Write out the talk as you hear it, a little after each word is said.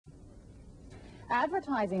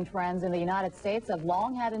Advertising trends in the United States have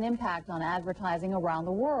long had an impact on advertising around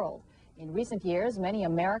the world. In recent years, many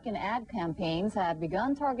American ad campaigns have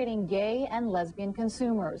begun targeting gay and lesbian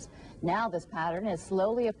consumers. Now this pattern is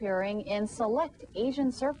slowly appearing in select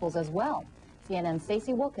Asian circles as well. CNN's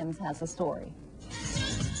Stacey Wilkins has the story.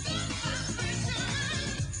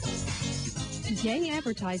 Gay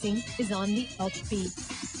advertising is on the upbeat.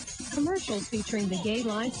 Commercials featuring the gay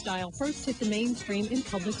lifestyle first hit the mainstream in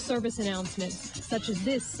public service announcements, such as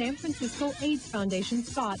this San Francisco AIDS Foundation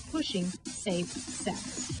spot pushing safe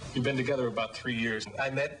sex. We've been together about 3 years. I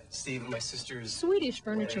met Steve and my sister's... Swedish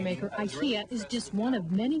furniture maker IKEA is just one of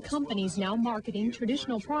many companies now marketing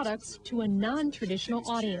traditional products to a non-traditional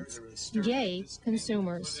audience, gay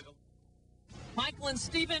consumers. Michael and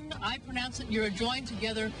Stephen, I pronounce it, you're joined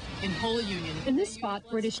together in holy union. In this spot,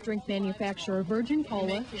 British drink manufacturer Virgin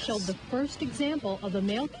Cola showed the first example of a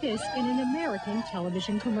male kiss in an American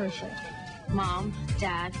television commercial. Mom,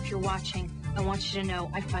 Dad, if you're watching, I want you to know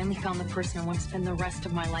I finally found the person I want to spend the rest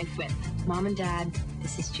of my life with. Mom and Dad,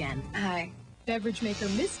 this is Jen. Hi. Beverage maker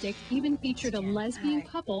Mystic even featured a lesbian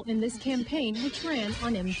couple in this campaign, which ran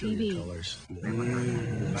on MTV.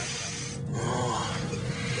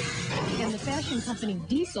 And the fashion company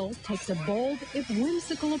Diesel takes a bold, if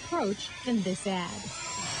whimsical, approach in this ad.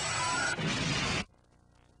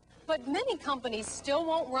 But many companies still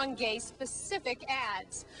won't run gay-specific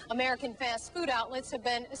ads. American fast food outlets have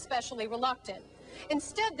been especially reluctant.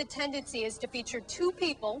 Instead, the tendency is to feature two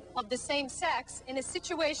people of the same sex in a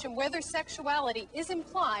situation where their sexuality is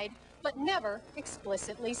implied but never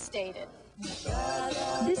explicitly stated.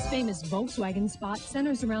 This famous Volkswagen spot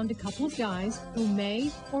centers around a couple of guys who may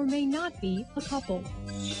or may not be a couple.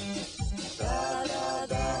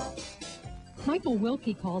 Michael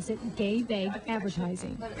Wilke calls it gay vague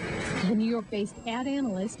advertising. The New York-based ad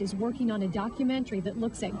analyst is working on a documentary that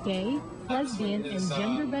looks at gay, lesbian, and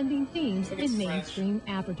gender-bending themes in mainstream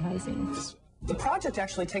advertising. The project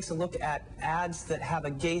actually takes a look at ads that have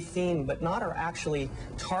a gay theme but not are actually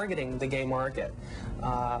targeting the gay market.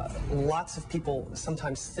 Lots of people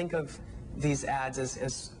sometimes think of these ads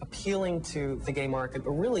as appealing to the gay market,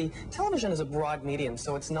 but really television is a broad medium,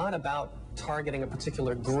 so it's not about targeting a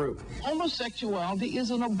particular group. Homosexuality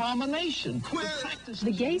is an abomination.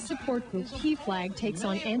 The gay support group P-Flag takes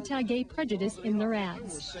on anti-gay prejudice in their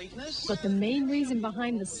ads. But the main reason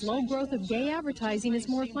behind the slow growth of gay advertising is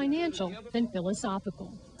more financial than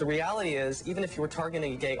philosophical. The reality is, even if you were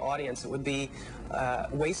targeting a gay audience, it would be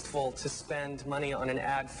wasteful to spend money on an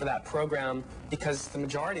ad for that program because the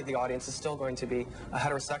majority of the audience is still going to be a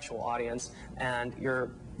heterosexual audience, and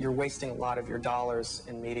you're wasting a lot of your dollars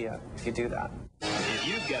in media if you do that. If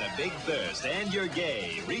you've got a big thirst and you're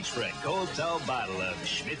gay, reach for a cold, tall bottle of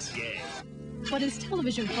Schmidt's Gay. But as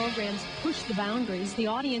television programs push the boundaries, the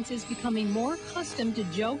audience is becoming more accustomed to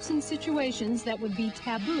jokes and situations that would be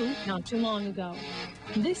taboo not too long ago.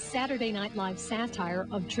 This Saturday Night Live satire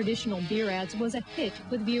of traditional beer ads was a hit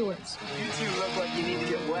with viewers. You two look like you need to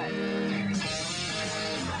get wet.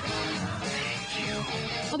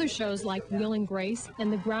 Other shows like Will and Grace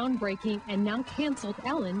and the groundbreaking and now canceled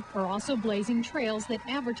Ellen are also blazing trails that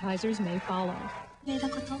advertisers may follow. Even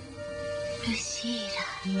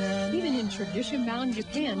in tradition-bound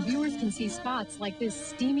Japan, viewers can see spots like this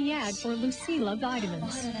steamy ad for Lucila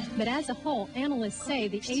vitamins. But as a whole, analysts say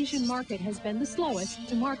the Asian market has been the slowest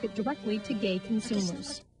to market directly to gay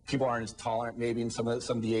consumers. People aren't as tolerant maybe in some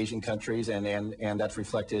of the Asian countries, and that's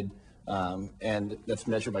reflected and that's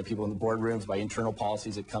measured by people in the boardrooms, by internal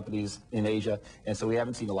policies at companies in Asia, and so we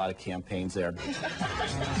haven't seen a lot of campaigns there.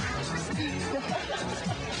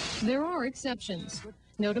 There are exceptions,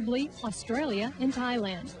 notably Australia and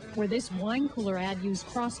Thailand, where this wine cooler ad used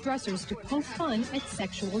cross-dressers to poke fun at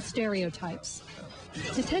sexual stereotypes.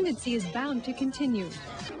 The tendency is bound to continue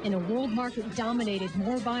in a world market dominated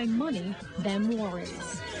more by money than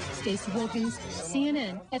mores. Stacey Wilkins,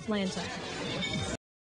 CNN, Atlanta.